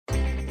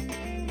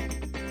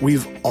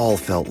We've all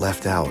felt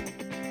left out.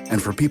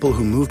 And for people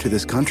who move to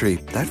this country,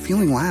 that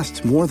feeling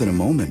lasts more than a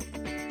moment.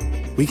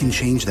 We can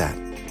change that.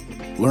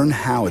 Learn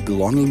how at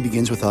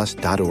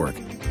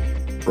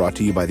belongingbeginswithus.org. Brought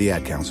to you by the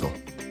Ad Council.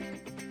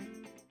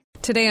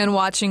 Today on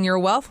Watching Your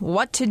Wealth,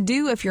 what to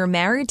do if you're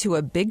married to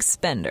a big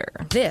spender.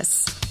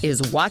 This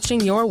is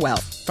Watching Your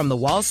Wealth from the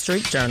Wall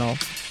Street Journal.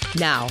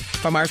 Now,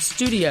 from our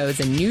studios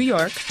in New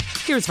York,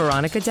 here's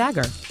Veronica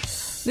Dagger.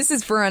 This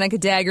is Veronica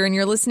Dagger, and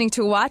you're listening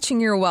to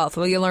Watching Your Wealth,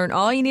 where you learn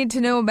all you need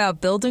to know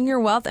about building your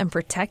wealth and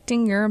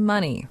protecting your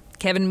money.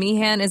 Kevin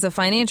Meehan is a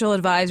financial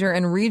advisor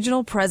and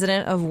regional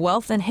president of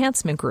Wealth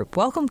Enhancement Group.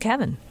 Welcome,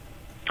 Kevin.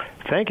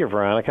 Thank you,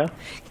 Veronica.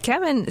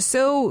 Kevin,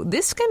 so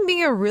this can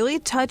be a really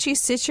touchy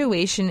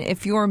situation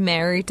if you're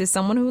married to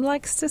someone who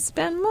likes to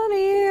spend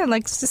money and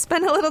likes to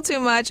spend a little too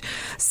much.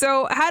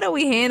 So how do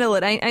we handle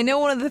it? I know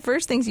one of the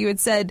first things you had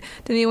said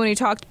to me when we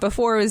talked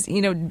before was,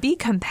 be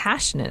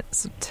compassionate.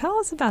 So tell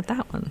us about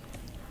that one.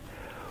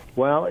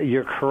 Well,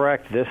 you're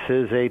correct. This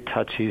is a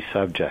touchy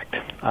subject.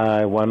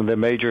 One of the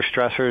major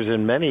stressors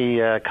in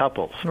many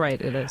couples. Right,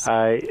 it is.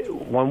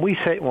 When we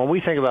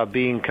think about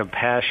being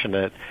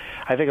compassionate,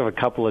 I think of a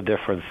couple of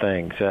different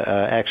things,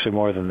 actually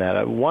more than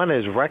that. One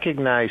is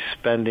recognize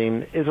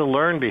spending is a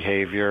learned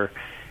behavior,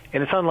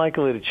 and it's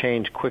unlikely to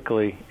change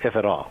quickly, if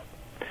at all.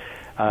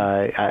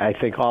 I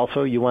think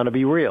also you want to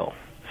be real.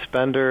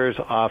 Spenders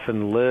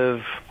often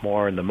live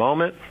more in the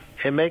moment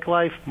and make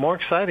life more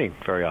exciting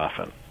very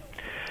often.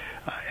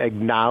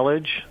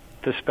 Acknowledge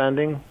the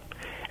spending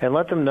and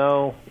let them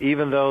know,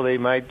 even though they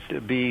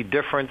might be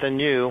different than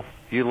you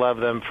love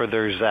them for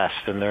their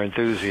zest and their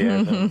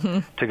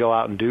enthusiasm to go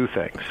out and do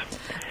things.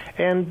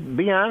 And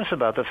be honest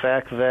about the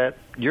fact that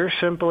you're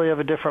simply of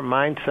a different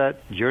mindset.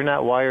 You're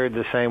not wired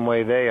the same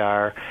way they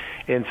are.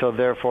 And so,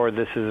 therefore,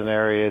 this is an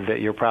area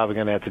that you're probably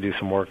going to have to do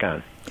some work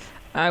on.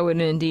 I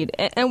would indeed.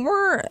 And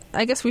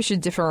I guess we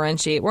should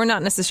differentiate. We're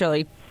not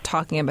necessarily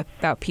talking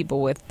about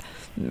people with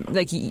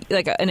like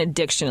an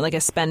addiction, like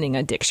a spending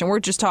addiction. We're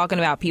just talking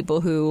about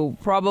people who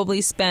probably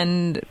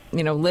spend,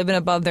 living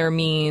above their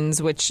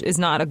means, which is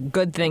not a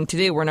good thing to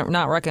do. We're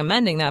not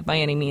recommending that by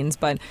any means,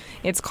 but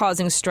it's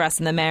causing stress,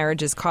 and the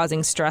marriage is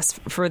causing stress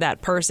for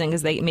that person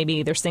because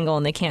maybe they're single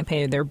and they can't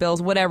pay their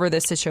bills, whatever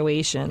the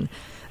situation.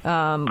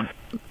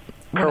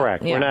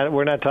 Correct. Yeah.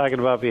 We're not talking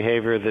about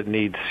behavior that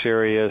needs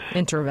serious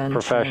intervention,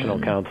 professional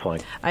counseling.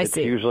 It's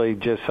usually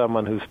just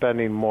someone who's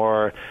spending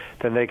more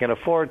than they can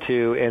afford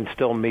to and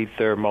still meet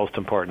their most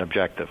important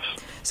objectives.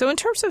 So in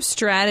terms of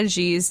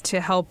strategies to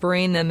help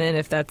rein them in,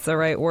 if that's the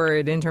right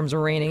word, in terms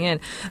of reining in,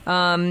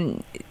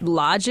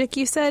 logic,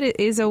 you said,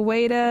 is a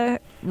way to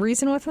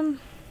reason with them?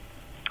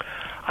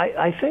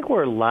 I think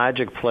where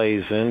logic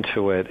plays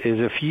into it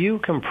is if you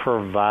can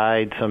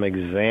provide some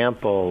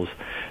examples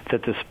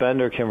that the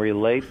spender can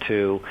relate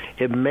to,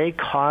 it may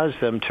cause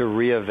them to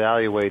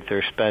reevaluate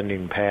their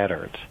spending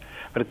patterns.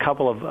 But a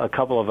couple of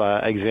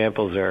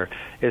examples there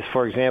is,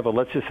 for example,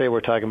 let's just say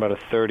we're talking about a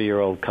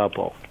 30-year-old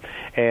couple,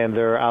 and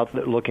they're out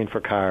looking for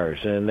cars,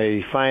 and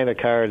they find a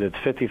car that's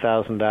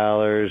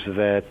 $50,000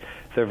 that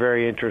they're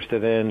very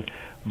interested in.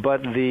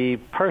 But the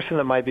person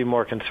that might be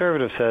more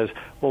conservative says,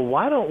 well,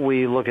 why don't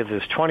we look at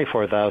this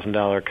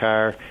 $24,000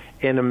 car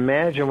and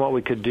imagine what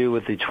we could do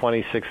with the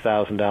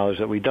 $26,000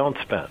 that we don't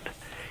spend?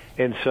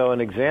 And so an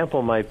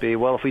example might be,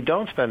 well, if we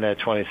don't spend that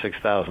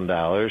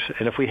 $26,000,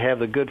 and if we have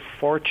the good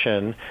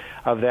fortune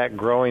of that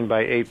growing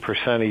by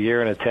 8% a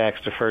year in a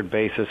tax-deferred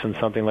basis in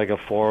something like a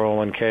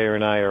 401k or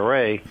an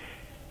IRA,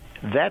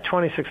 that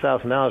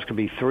 $26,000 could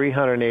be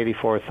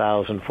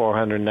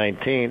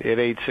 $384,419 at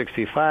age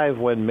 65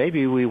 when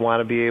maybe we want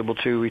to be able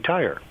to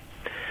retire.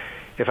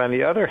 If, on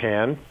the other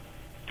hand,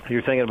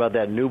 you're thinking about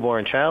that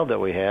newborn child that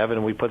we have,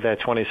 and we put that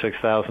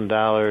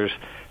 $26,000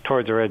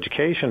 towards our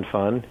education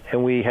fund,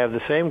 and we have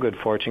the same good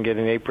fortune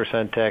getting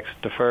 8% tax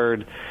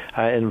deferred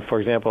in, for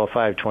example, a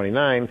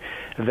 529,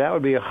 that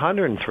would be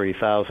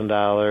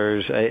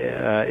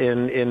 $103,000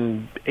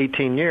 in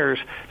 18 years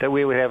that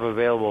we would have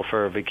available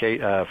for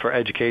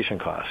education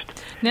cost.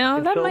 Now,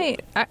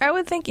 I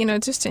would think,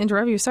 just to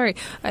interrupt you, sorry,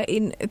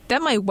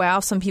 that might wow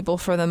some people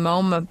for the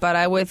moment, but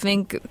I would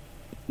think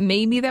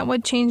maybe that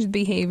would change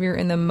behavior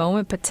in the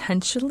moment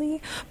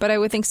potentially, but I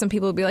would think some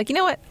people would be like, you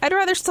know what, I'd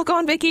rather still go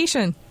on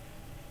vacation.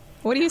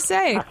 What do you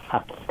say?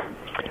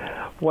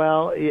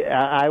 Well,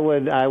 I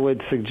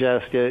would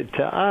suggest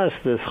to us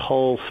this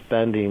whole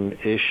spending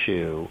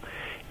issue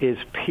is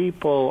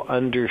people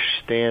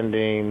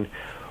understanding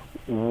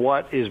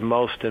what is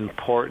most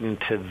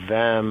important to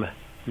them,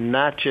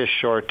 not just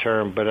short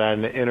term, but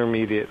on an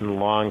intermediate and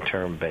long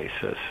term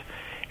basis.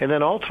 And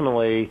then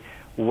ultimately,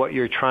 what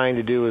you're trying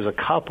to do as a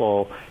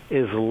couple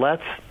is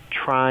let's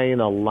try and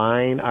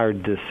align our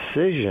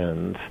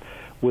decisions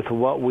with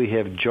what we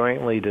have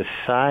jointly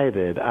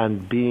decided on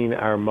being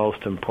our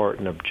most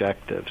important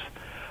objectives.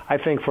 I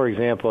think, for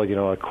example,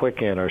 a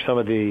Quicken or some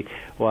of the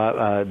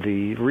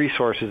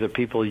resources that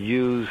people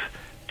use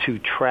to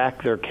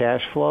track their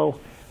cash flow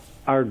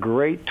are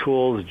great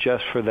tools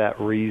just for that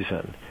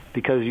reason,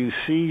 because you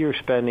see your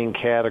spending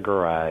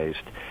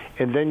categorized,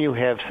 and then you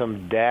have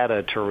some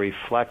data to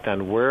reflect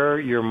on where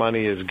your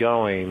money is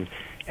going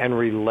and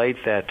relate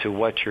that to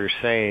what you're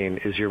saying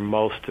is your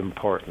most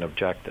important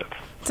objective.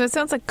 So it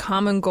sounds like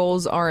common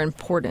goals are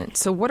important.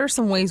 So what are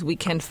some ways we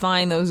can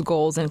find those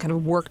goals and kind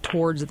of work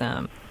towards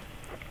them?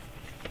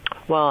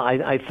 Well,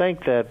 I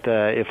think that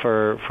if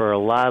for a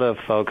lot of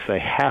folks, they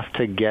have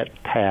to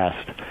get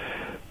past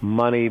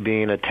money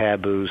being a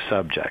taboo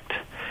subject.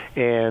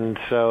 And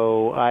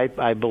so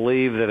I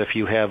believe that if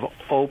you have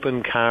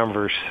open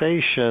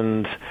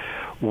conversations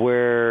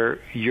where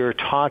you're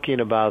talking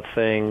about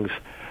things,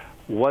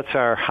 what's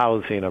our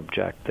housing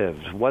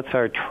objectives? What's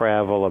our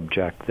travel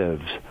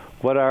objectives?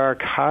 What are our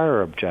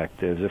car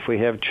objectives? If we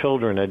have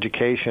children,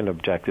 education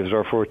objectives,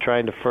 or if we're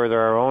trying to further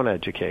our own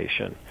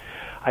education.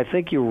 I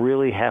think you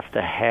really have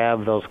to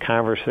have those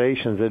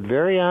conversations that,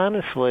 very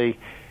honestly,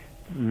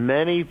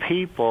 many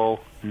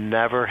people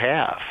never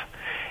have.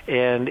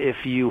 And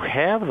if you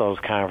have those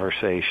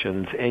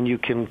conversations and you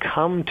can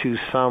come to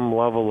some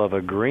level of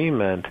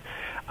agreement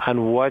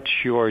on what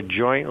you're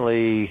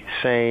jointly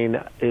saying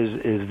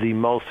is the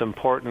most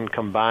important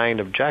combined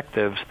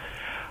objectives,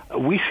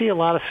 we see a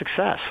lot of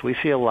success. We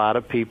see a lot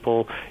of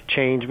people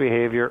change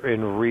behavior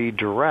and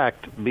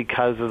redirect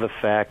because of the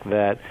fact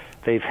that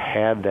they've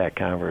had that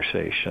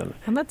conversation.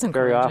 And that's encouraging.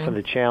 Very often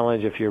the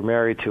challenge, if you're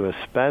married to a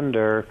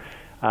spender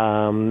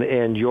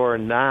and you're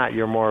not,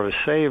 you're more of a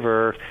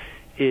saver,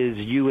 is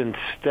you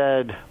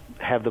instead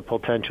have the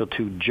potential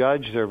to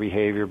judge their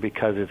behavior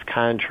because it's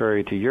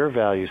contrary to your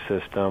value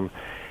system,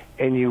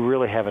 and you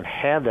really haven't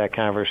had that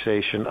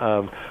conversation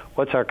of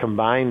what's our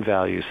combined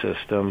value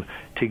system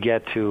to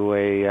get to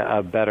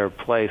a better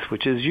place,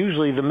 which is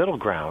usually the middle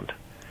ground.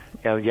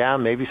 Yeah,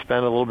 maybe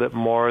spend a little bit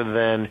more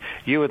than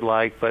you would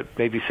like, but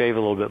maybe save a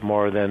little bit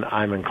more than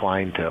I'm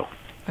inclined to.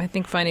 I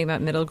think finding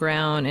that middle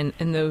ground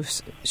and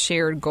those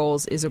shared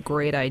goals is a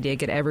great idea.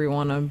 Get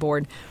everyone on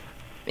board.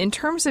 In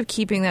terms of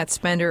keeping that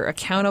spender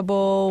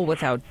accountable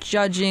without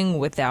judging,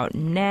 without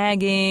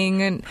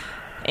nagging and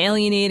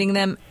alienating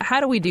them, how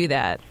do we do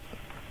that?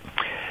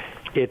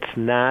 It's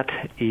not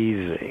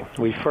easy.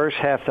 We first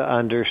have to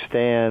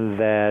understand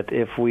that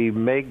if we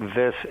make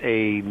this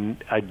a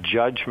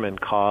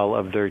judgment call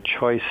of their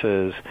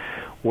choices,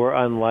 we're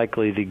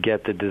unlikely to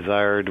get the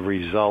desired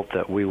result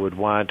that we would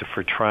want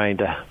for trying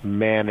to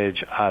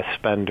manage a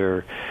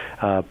spender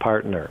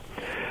partner.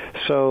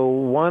 So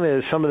one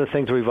is some of the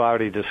things we've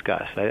already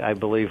discussed. I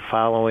believe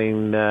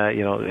following,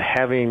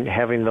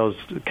 having those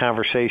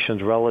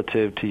conversations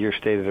relative to your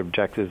stated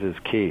objectives is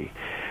key.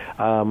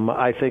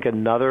 I think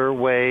another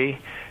way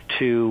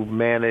to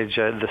manage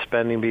the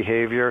spending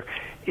behavior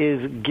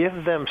is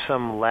give them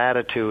some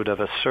latitude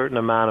of a certain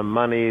amount of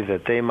money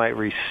that they might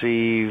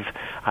receive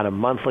on a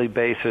monthly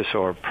basis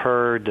or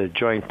per the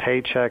joint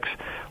paychecks,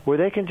 where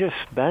they can just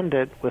spend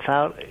it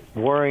without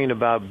worrying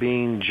about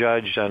being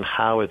judged on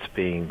how it's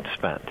being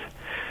spent.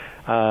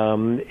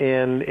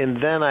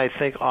 And then I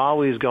think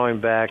always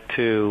going back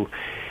to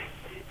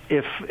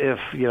if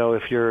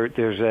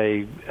there's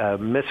a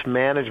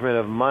mismanagement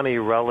of money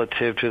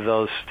relative to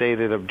those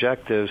stated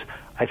objectives,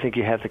 I think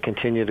you have to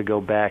continue to go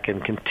back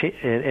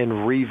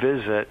and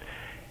revisit.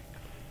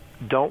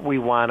 Don't we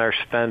want our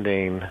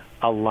spending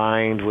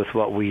aligned with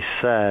what we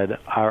said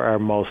are our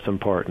most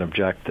important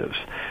objectives?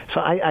 So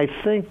I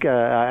think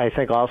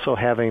also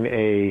having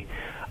a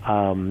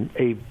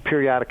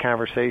periodic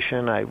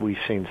conversation. We've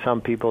seen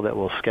some people that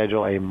will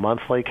schedule a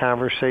monthly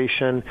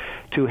conversation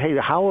to, hey,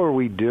 how are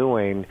we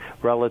doing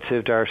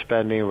relative to our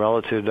spending,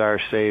 relative to our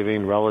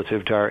saving,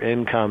 relative to our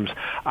incomes?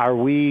 Are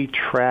we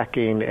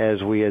tracking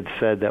as we had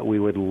said that we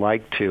would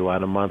like to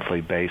on a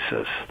monthly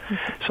basis?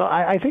 So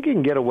I think you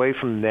can get away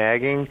from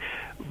nagging,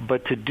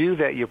 but to do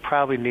that, you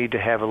probably need to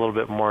have a little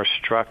bit more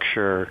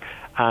structure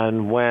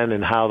on when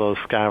and how those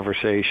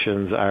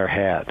conversations are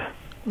had.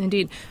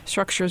 Indeed.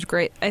 Structure is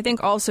great. I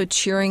think also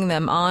cheering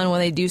them on when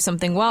they do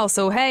something well.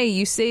 So, hey,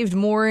 you saved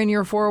more in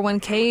your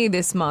 401k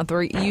this month,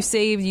 or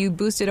you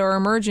boosted our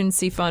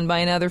emergency fund by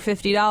another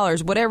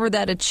 $50. Whatever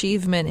that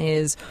achievement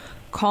is,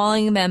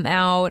 calling them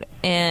out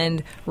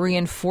and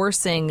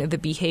reinforcing the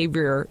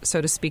behavior, so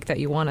to speak, that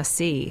you want to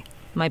see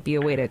might be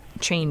a way to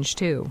change,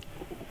 too.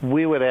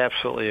 We would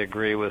absolutely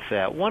agree with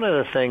that. One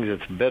of the things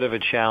that's a bit of a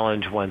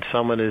challenge when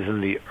someone is in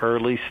the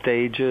early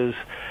stages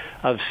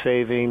of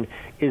saving,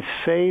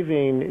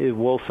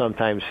 we'll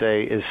sometimes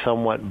say, is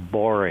somewhat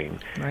boring,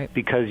 right,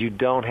 because you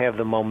don't have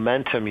the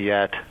momentum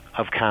yet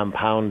of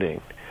compounding.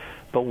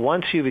 But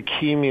once you've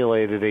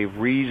accumulated a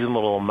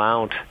reasonable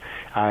amount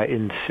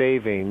in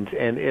savings,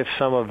 and if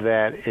some of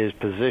that is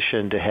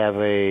positioned to have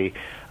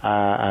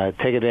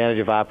take advantage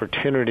of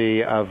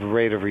opportunity of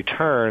rate of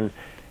return,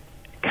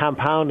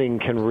 compounding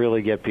can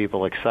really get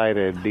people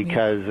excited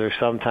because they're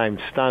sometimes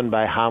stunned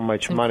by how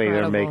much money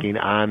they're making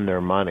on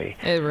their money.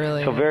 It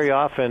really So is. very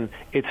often,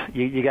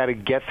 you got to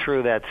get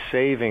through that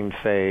saving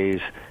phase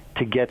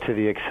to get to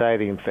the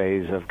exciting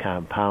phase of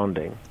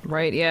compounding.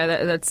 Right,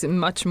 yeah, that's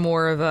much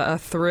more of a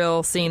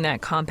thrill seeing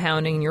that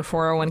compounding in your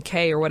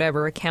 401k or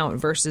whatever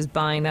account versus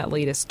buying that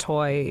latest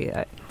toy.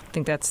 I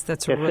think that's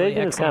a really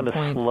excellent point. Saving is kind of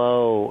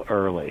slow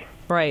early.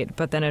 Right,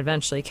 but then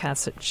eventually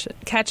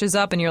catches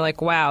up, and you're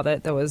like, wow,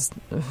 that was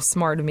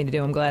smart of me to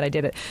do. I'm glad I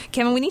did it.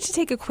 Kevin, we need to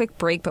take a quick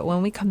break, but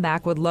when we come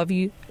back, would love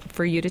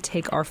for you to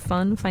take our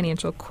fun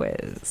financial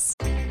quiz.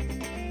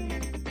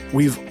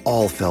 We've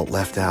all felt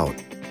left out.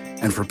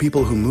 And for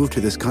people who move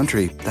to this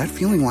country, that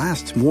feeling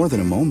lasts more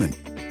than a moment.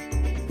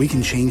 We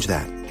can change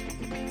that.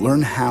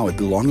 Learn how at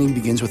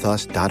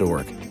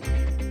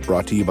belongingbeginswithus.org.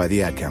 Brought to you by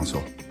the Ad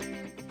Council.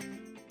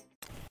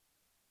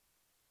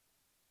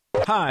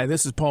 Hi,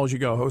 this is Paul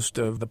Gigot, host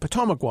of the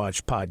Potomac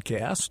Watch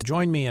podcast.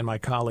 Join me and my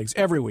colleagues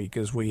every week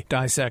as we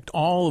dissect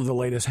all of the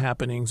latest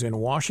happenings in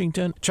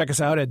Washington. Check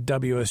us out at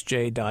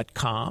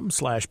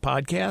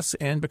wsj.com/podcasts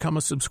and become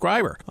a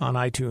subscriber on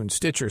iTunes,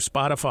 Stitcher,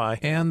 Spotify,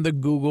 and the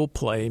Google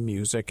Play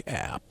Music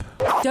app.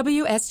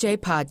 WSJ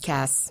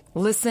Podcasts.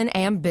 Listen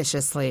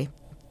ambitiously.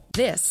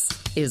 This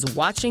is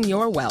Watching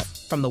Your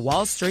Wealth from the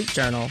Wall Street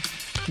Journal.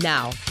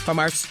 Now, from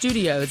our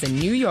studios in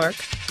New York,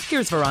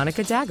 here's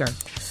Veronica Dagger.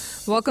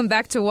 Welcome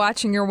back to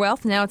Watching Your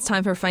Wealth. Now it's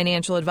time for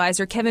financial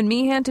advisor Kevin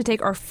Meehan to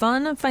take our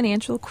fun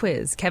financial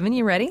quiz. Kevin,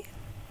 you ready?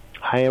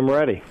 I am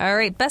ready. All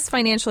right. Best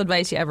financial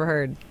advice you ever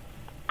heard?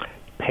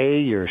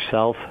 Pay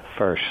yourself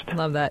first.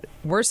 Love that.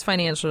 Worst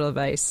financial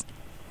advice?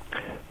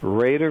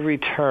 Rate of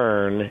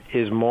return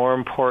is more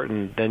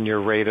important than your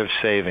rate of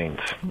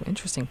savings. Ooh,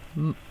 interesting.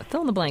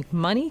 Fill in the blank.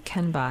 Money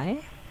can buy?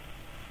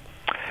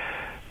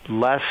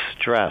 Less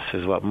stress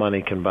is what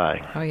money can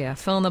buy. Oh, yeah.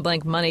 Fill in the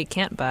blank. Money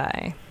can't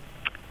buy.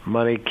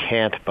 Money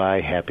can't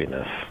buy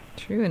happiness.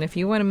 True. And if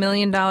you won $1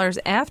 million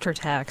after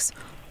tax,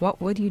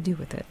 what would you do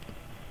with it?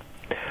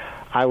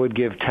 I would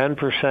give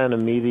 10%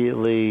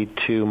 immediately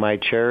to my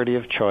charity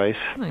of choice.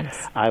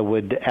 Nice. I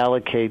would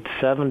allocate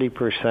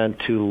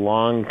 70% to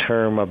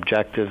long-term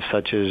objectives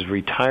such as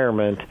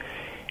retirement.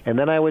 And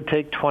then I would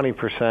take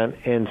 20%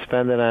 and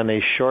spend it on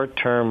a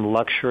short-term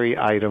luxury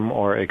item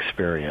or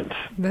experience.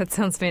 That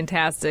sounds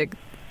fantastic.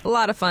 A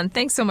lot of fun.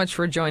 Thanks so much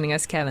for joining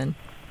us, Kevin.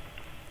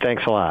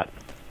 Thanks a lot.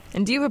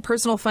 And do you have a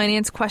personal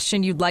finance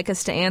question you'd like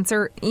us to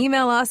answer?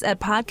 Email us at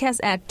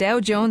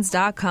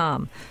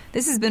podcast@dowjones.com.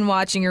 This has been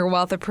Watching Your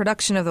Wealth, a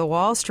production of the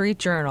Wall Street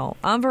Journal.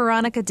 I'm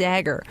Veronica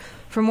Dagger.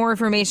 For more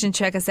information,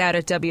 check us out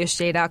at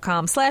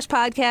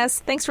wsj.com/podcasts.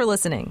 Thanks for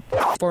listening.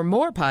 For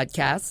more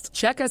podcasts,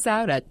 check us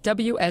out at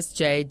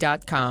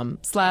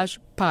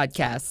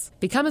wsj.com/podcasts.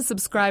 Become a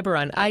subscriber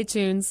on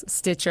iTunes,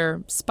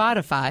 Stitcher,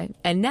 Spotify,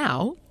 and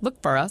now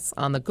look for us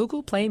on the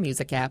Google Play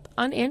Music app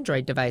on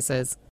Android devices.